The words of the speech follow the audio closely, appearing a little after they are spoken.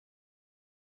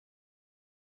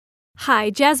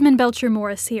Hi, Jasmine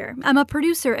Belcher-Morris here. I'm a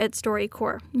producer at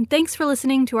StoryCorps, and thanks for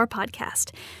listening to our podcast.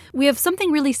 We have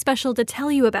something really special to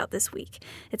tell you about this week.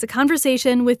 It's a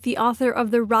conversation with the author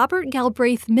of the Robert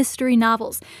Galbraith mystery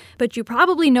novels, but you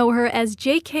probably know her as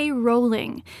J.K.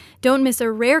 Rowling. Don't miss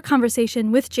a rare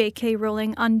conversation with J.K.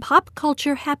 Rowling on Pop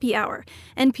Culture Happy Hour,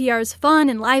 NPR's fun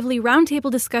and lively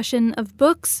roundtable discussion of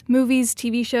books, movies,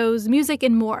 TV shows, music,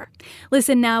 and more.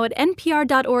 Listen now at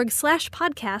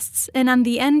npr.org/podcasts and on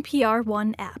the NPR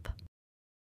One app.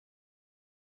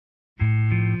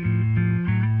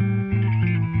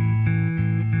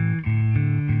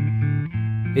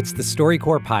 It's the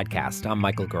StoryCorps podcast. I'm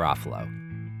Michael Garofalo.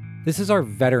 This is our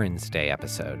Veterans Day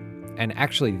episode, and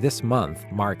actually this month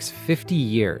marks 50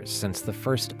 years since the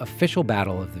first official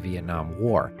battle of the Vietnam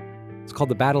War. It's called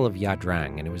the Battle of Nha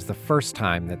Trang, and it was the first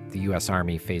time that the U.S.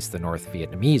 Army faced the North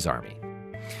Vietnamese Army.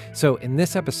 So in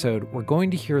this episode, we're going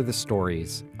to hear the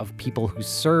stories of people who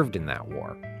served in that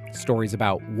war, stories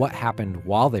about what happened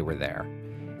while they were there,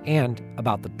 and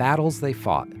about the battles they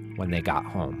fought when they got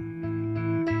home.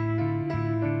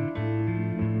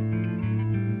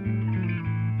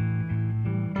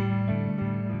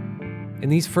 In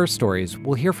these first stories,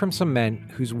 we'll hear from some men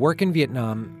whose work in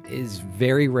Vietnam is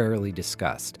very rarely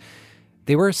discussed.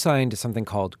 They were assigned to something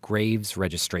called Graves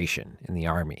Registration in the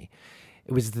Army.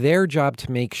 It was their job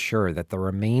to make sure that the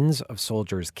remains of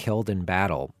soldiers killed in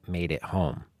battle made it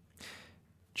home.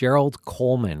 Gerald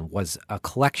Coleman was a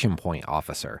collection point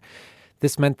officer.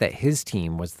 This meant that his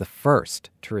team was the first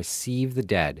to receive the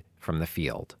dead from the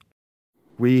field.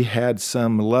 We had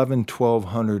some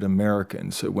 1,100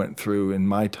 Americans that went through in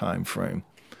my time frame,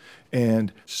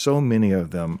 and so many of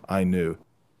them I knew.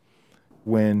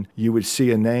 When you would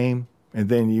see a name and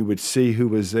then you would see who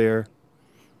was there,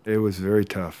 it was very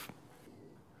tough.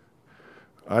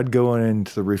 I'd go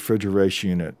into the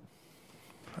refrigeration unit.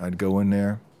 I'd go in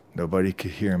there, nobody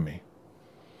could hear me.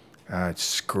 I'd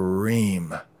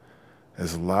scream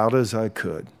as loud as I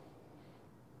could,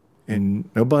 and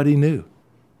nobody knew.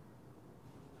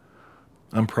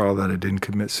 I'm proud that I didn't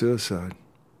commit suicide.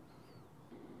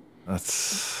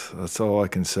 That's all I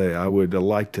can say. I would have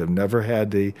liked to have never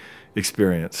had the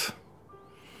experience.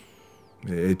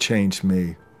 It changed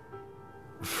me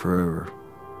forever.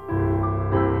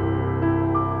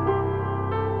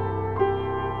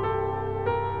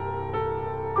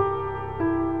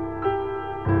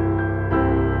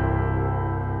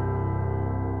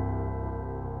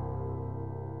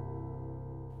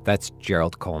 That's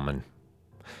Gerald Coleman.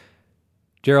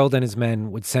 Gerald and his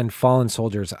men would send fallen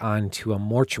soldiers on to a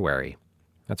mortuary.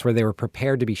 That's where they were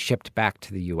prepared to be shipped back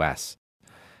to the U.S.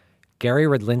 Gary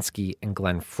Redlinski and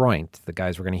Glenn Freund, the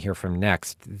guys we're going to hear from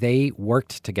next, they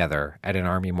worked together at an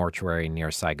Army mortuary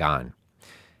near Saigon.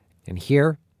 And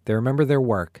here, they remember their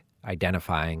work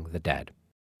identifying the dead.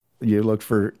 You look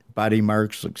for body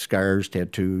marks, like scars,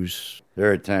 tattoos.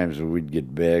 There are times when we'd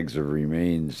get bags of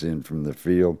remains in from the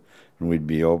field, and we'd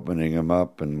be opening them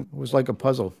up. And it was like a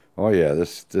puzzle. Oh, yeah,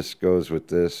 this goes with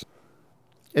this.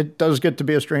 It does get to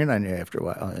be a strain on you after a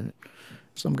while, and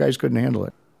some guys couldn't handle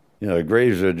it. You know,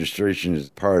 Graves Registration is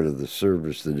part of the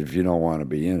service that if you don't want to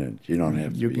be in it, you don't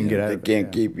have to be in it. You can get out of it. They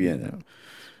can't keep you in it.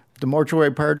 The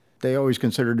mortuary part, they always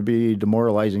consider to be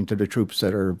demoralizing to the troops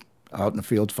that are out in the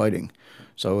field fighting.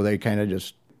 So they kind of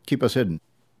just keep us hidden.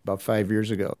 About 5 years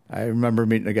ago, I remember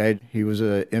meeting a guy. He was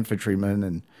an infantryman,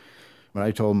 and when I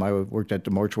told him I worked at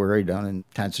the mortuary down in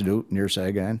Tansadut near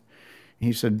Saigon,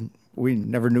 he said, "We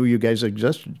never knew you guys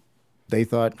existed." They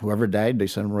thought whoever died, they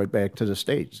sent them right back to the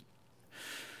States.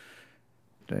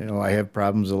 You know, I have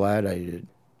problems a lot. I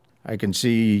can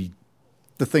see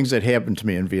the things that happened to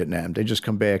me in Vietnam. They just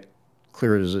come back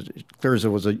clear as it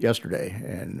was yesterday.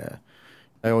 And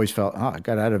I always felt, I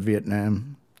got out of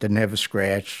Vietnam, didn't have a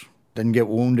scratch, didn't get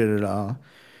wounded at all.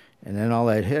 And then all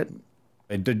that hit.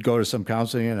 I did go to some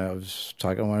counseling, and I was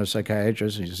talking to one of the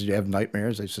psychiatrists. He said, "Do you have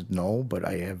nightmares?" I said, "No, but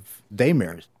I have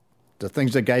daymares." The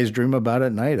things that guys dream about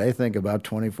at night, I think about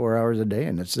 24 hours a day,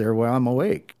 and it's there while I'm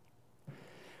awake.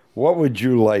 What would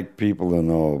you like people to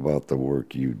know about the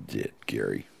work you did,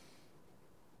 Gary?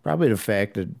 Probably the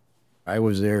fact that I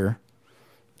was there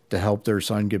to help their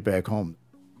son get back home.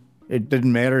 It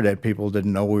didn't matter that people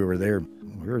didn't know we were there.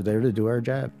 We were there to do our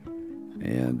job.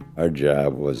 And our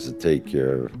job was to take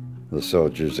care of the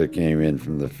soldiers that came in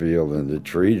from the field and to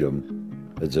treat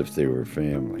them as if they were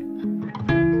family.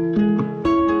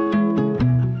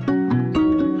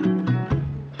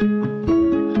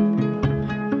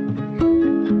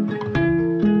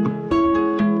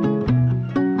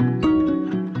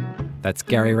 That's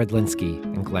Gary Redlinski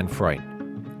and Glenn Freund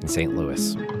in St.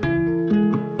 Louis.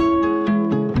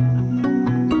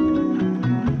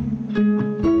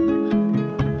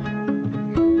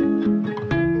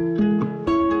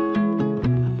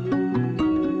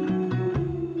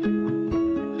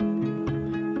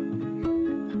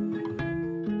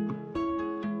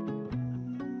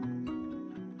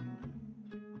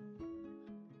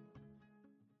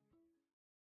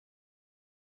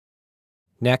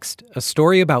 Next, a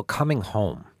story about coming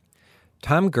home.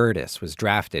 Tom Gertis was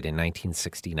drafted in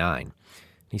 1969.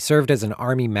 He served as an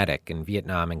Army medic in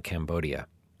Vietnam and Cambodia.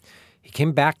 He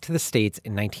came back to the States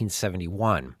in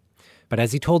 1971, but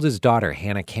as he told his daughter,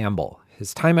 Hannah Campbell,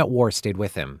 his time at war stayed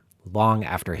with him long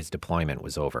after his deployment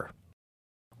was over.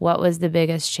 What was the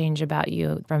biggest change about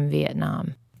you from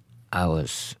Vietnam? I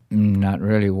was not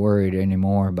really worried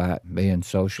anymore about being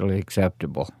socially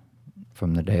acceptable.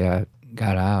 From the day I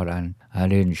got out, I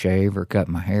didn't shave or cut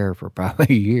my hair for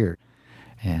probably a year.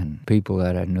 And people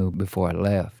that I knew before I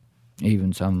left,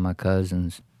 even some of my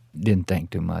cousins, didn't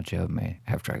think too much of me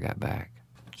after I got back.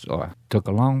 So I took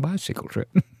a long bicycle trip.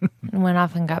 Went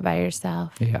off and got by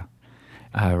yourself? Yeah.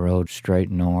 I rode straight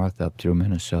north up through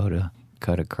Minnesota,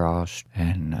 cut across,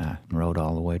 and rode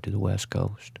all the way to the West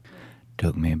Coast.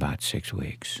 Took me about 6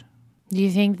 weeks. Do you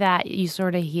think that you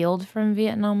sort of healed from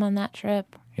Vietnam on that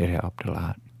trip? It helped a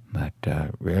lot. But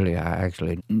really, I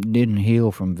actually didn't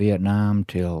heal from Vietnam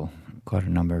till quite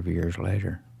a number of years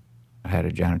later. I had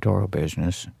a janitorial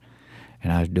business,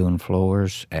 and I was doing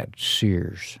floors at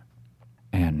Sears.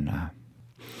 And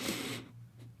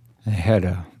they had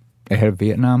a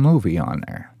Vietnam movie on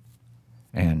there.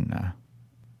 And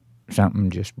something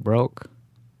just broke.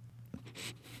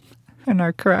 And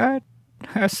I cried.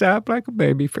 I sobbed like a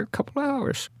baby for a couple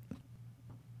hours.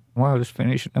 While I was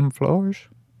finishing them floors,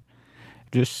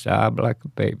 just sobbed like a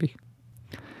baby.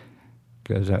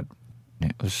 Because it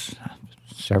was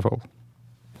several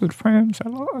good friends I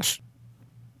lost.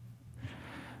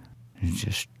 It's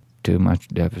just too much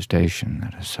devastation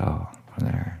that I saw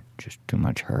there. Just too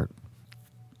much hurt.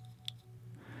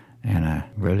 And I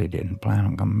really didn't plan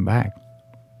on coming back.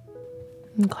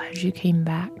 I'm glad you came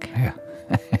back. Yeah.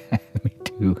 Me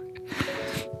too.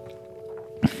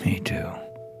 Me too.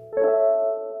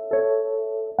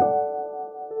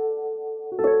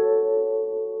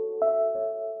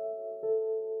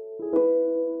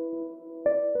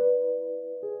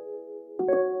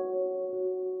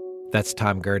 That's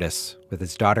Tom Gertis with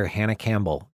his daughter Hannah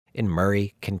Campbell in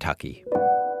Murray, Kentucky.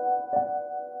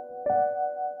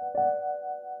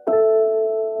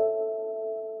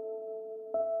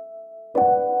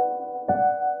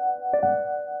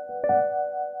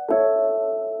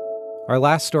 Our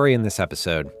last story in this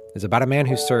episode is about a man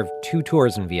who served 2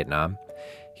 tours in Vietnam.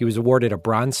 He was awarded a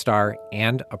Bronze Star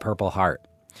and a Purple Heart.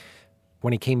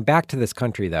 When he came back to this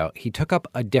country, though, he took up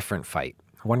a different fight,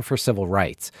 one for civil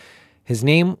rights. His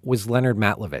name was Leonard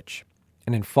Matlovich,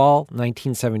 and in fall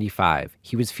 1975,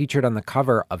 he was featured on the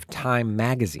cover of Time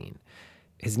magazine.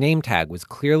 His name tag was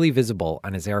clearly visible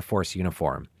on his Air Force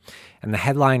uniform, and the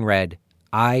headline read,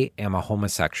 "I am a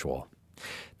homosexual."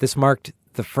 This marked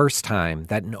the first time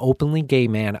that an openly gay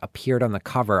man appeared on the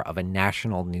cover of a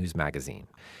national news magazine.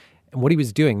 And what he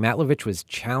was doing, Matlovich was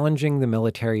challenging the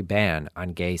military ban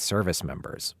on gay service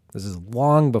members. This is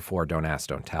long before Don't Ask,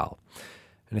 Don't Tell.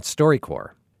 And at StoryCorps,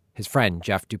 his friend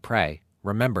Jeff Dupre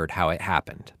remembered how it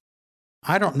happened.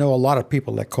 I don't know a lot of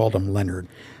people that called him Leonard.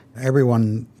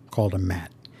 Everyone called him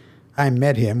Matt. I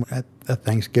met him at a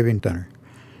Thanksgiving dinner.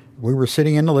 We were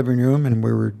sitting in the living room and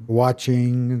we were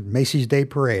watching Macy's Day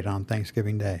Parade on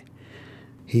Thanksgiving Day.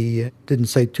 He didn't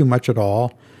say too much at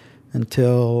all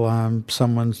until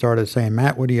someone started saying,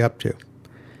 "Matt, what are you up to?"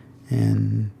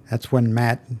 And that's when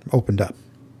Matt opened up.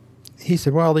 He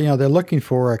said, well, they're looking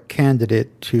for a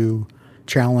candidate to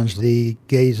challenge the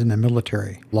gays in the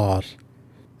military laws.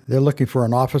 They're looking for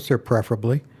an officer,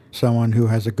 preferably, someone who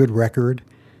has a good record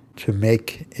to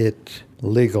make it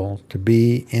legal to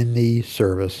be in the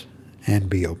service and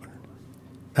be open.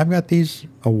 I've got these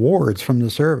awards from the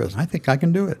service. I think I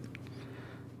can do it.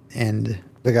 And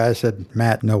the guy said,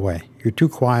 Matt, no way. You're too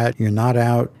quiet. You're not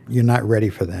out. You're not ready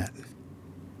for that.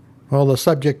 Well, the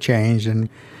subject changed, and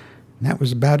that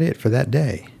was about it for that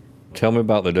day. Tell me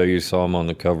about the day you saw him on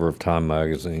the cover of Time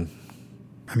magazine.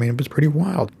 I mean, it was pretty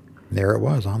wild. There it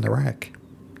was on the rack.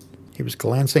 He was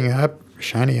glancing up,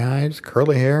 shiny eyes,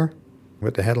 curly hair,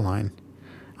 with the headline,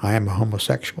 "I am a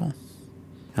homosexual."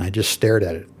 And I just stared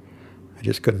at it. I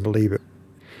just couldn't believe it.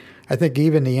 I think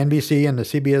even the NBC and the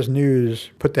CBS News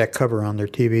put that cover on their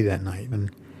TV that night.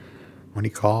 And when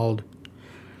he called,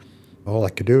 all I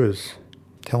could do is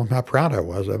tell him how proud I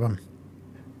was of him.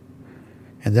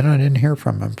 And then I didn't hear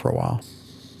from him for a while.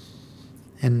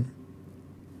 And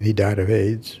he died of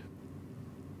AIDS.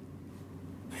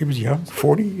 He was young,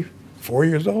 44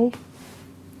 years old.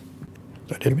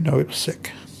 I didn't even know he was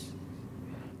sick.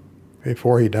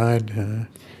 Before he died,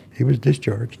 he was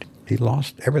discharged. He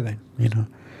lost everything,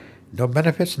 No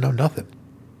benefits, no nothing.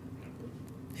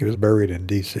 He was buried in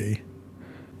D.C.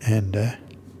 And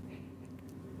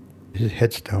his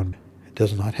headstone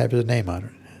does not have his name on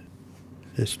it.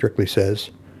 It strictly says,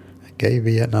 a gay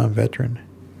Vietnam veteran.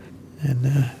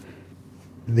 And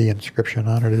the inscription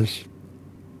on it is,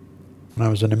 when I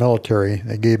was in the military,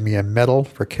 they gave me a medal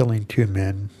for killing 2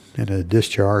 men and a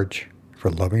discharge for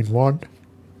loving one.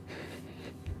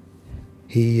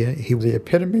 He was the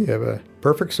epitome of a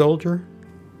perfect soldier,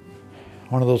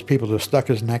 one of those people that stuck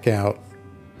his neck out,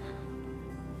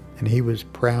 and he was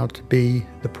proud to be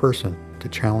the person to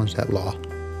challenge that law.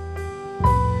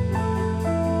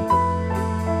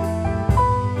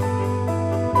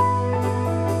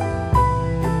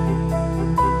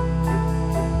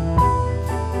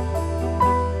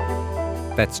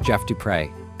 That's Jeff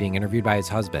Dupre being interviewed by his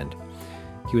husband.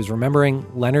 He was remembering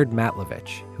Leonard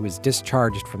Matlovich, who was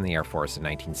discharged from the Air Force in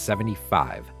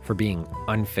 1975 for being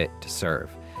unfit to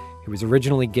serve. He was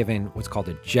originally given what's called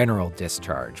a general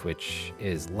discharge, which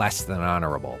is less than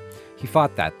honorable. He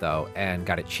fought that, though, and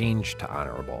got it changed to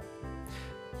honorable.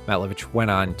 Matlovich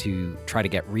went on to try to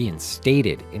get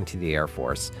reinstated into the Air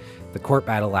Force. The court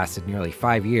battle lasted nearly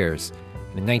 5 years,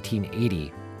 and in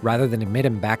 1980, rather than admit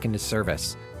him back into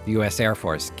service, the U.S. Air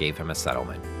Force gave him a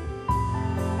settlement.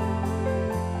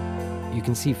 You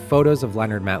can see photos of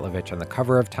Leonard Matlovich on the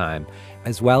cover of Time,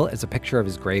 as well as a picture of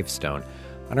his gravestone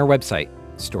on our website,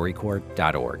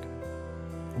 StoryCorps.org.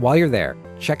 While you're there,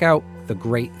 check out the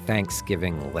Great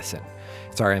Thanksgiving Listen.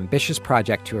 It's our ambitious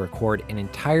project to record an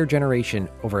entire generation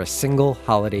over a single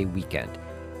holiday weekend.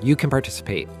 You can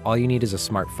participate. All you need is a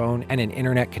smartphone and an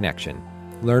internet connection.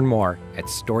 Learn more at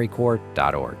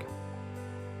StoryCorps.org.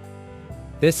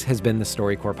 This has been the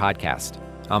StoryCorps podcast.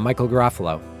 I'm Michael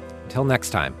Garofalo. Until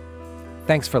next time,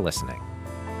 thanks for listening.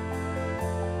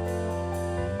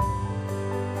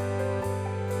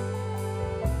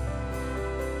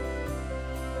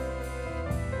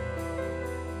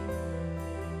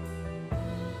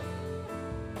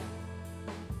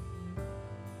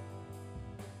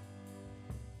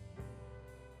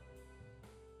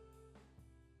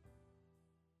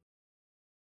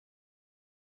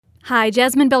 Hi,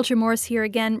 Jasmine Belcher-Morris here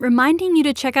again, reminding you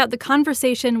to check out the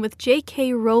conversation with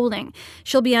J.K. Rowling.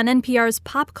 She'll be on NPR's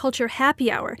Pop Culture Happy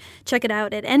Hour. Check it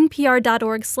out at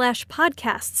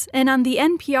npr.org/podcasts and on the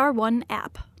NPR One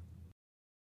app.